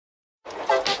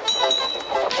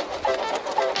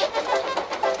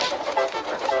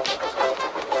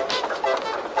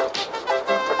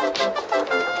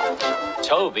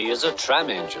Toby is a tram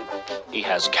engine. He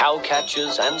has cow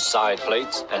catchers and side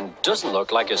plates and doesn't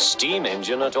look like a steam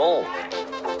engine at all.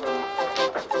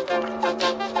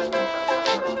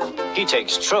 He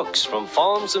takes trucks from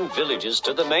farms and villages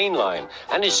to the main line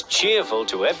and is cheerful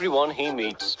to everyone he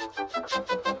meets.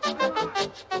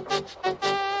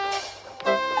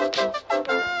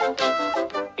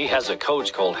 He has a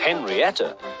coach called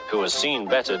Henrietta, who has seen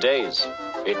better days.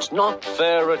 It's not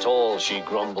fair at all, she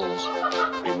grumbles,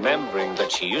 remembering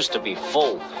that she used to be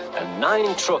full and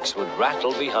 9 trucks would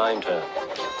rattle behind her.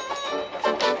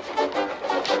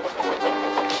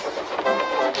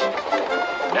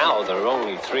 Now there are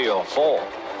only 3 or 4,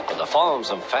 but the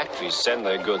farms and factories send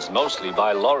their goods mostly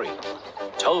by lorry.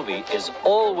 Toby is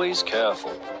always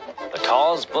careful. The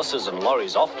cars, buses and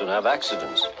lorries often have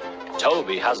accidents.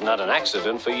 Toby hasn't had an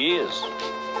accident for years.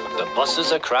 The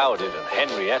buses are crowded and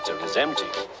Henrietta is empty.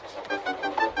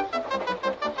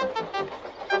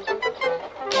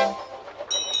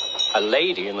 A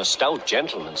lady and a stout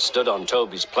gentleman stood on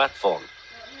Toby's platform.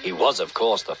 He was, of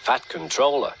course, the fat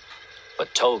controller,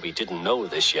 but Toby didn't know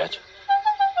this yet.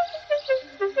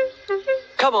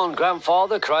 "Come on,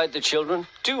 grandfather," cried the children.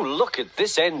 "Do look at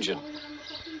this engine."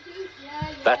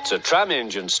 "That's a tram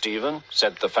engine, Stephen,"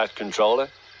 said the fat controller.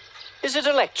 "Is it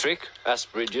electric?"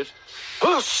 asked Bridget.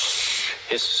 "Whoosh!"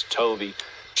 hissed Toby.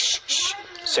 "Shh, shh,"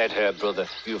 said her brother.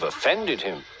 "You've offended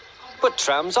him." "But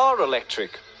trams are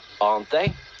electric, aren't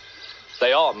they?"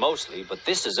 "They are mostly, but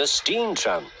this is a steam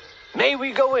tram." "May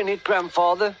we go in it,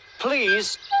 grandfather?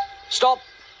 Please?" "Stop,"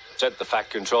 said the fat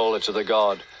controller to the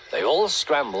guard. They all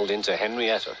scrambled into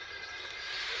Henrietta.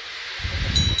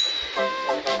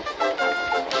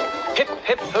 "Hip,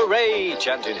 hip, hooray,"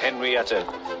 chanted Henrietta.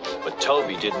 But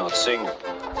Toby did not sing.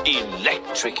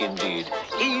 "Electric indeed,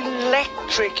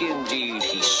 electric indeed,"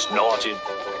 he snorted.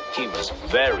 He was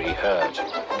very hurt.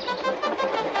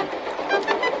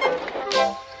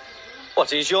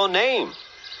 "What is your name?"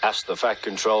 asked the fat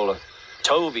controller.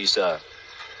 "Toby, sir."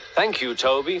 "Thank you,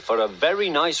 Toby, for a very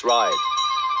nice ride."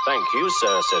 "Thank you,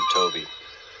 sir," said Toby.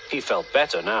 He felt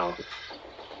better now.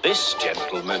 This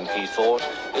gentleman, he thought,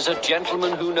 is a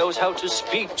gentleman who knows how to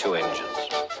speak to engines.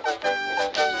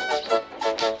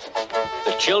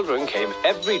 The children came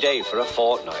every day for a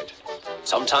fortnight.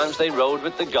 Sometimes they rode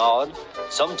with the guard,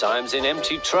 sometimes in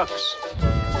empty trucks.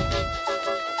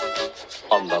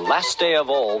 On the last day of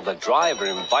all, the driver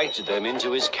invited them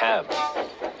into his cab.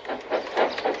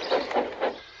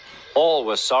 All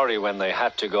were sorry when they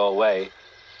had to go away.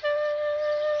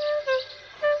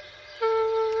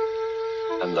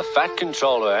 And the fat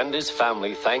controller and his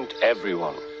family thanked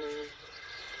everyone.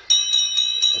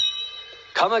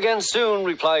 "Come again soon,"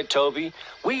 replied Toby.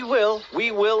 We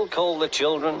will," called the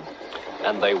children.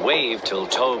 And they waved till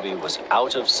Toby was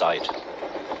out of sight.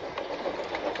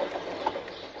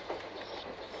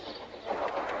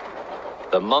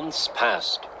 The months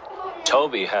passed.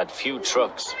 Toby had few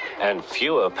trucks and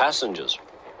fewer passengers.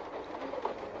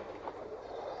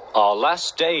 "Our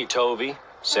last day, Toby,"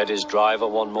 said his driver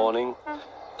one morning.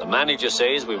 "The manager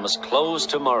says we must close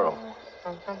tomorrow."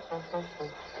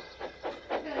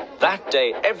 That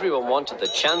day, everyone wanted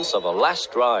the chance of a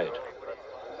last ride.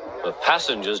 The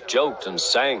passengers joked and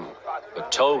sang,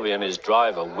 but Toby and his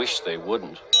driver wished they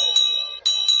wouldn't.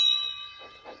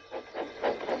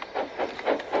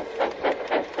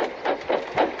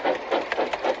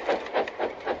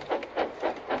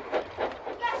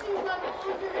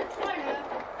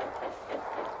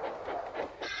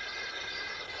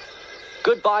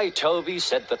 "Goodbye, Toby,"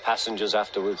 said the passengers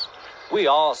afterwards. "We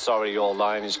are sorry your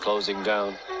line is closing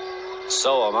down."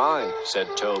 "So am I," said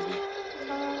Toby.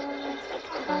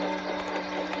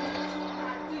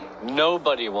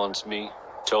 Nobody wants me,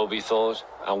 Toby thought,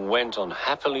 and went on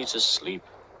happily to sleep.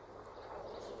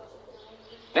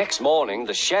 Next morning,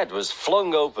 the shed was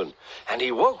flung open, and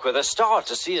he woke with a start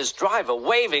to see his driver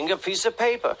waving a piece of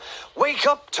paper. "Wake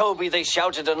up, Toby," they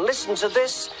shouted, "and listen to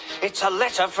this. It's a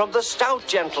letter from the Stout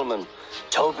gentleman."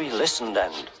 Toby listened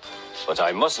but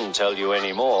I mustn't tell you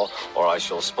any more, or I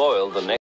shall spoil the next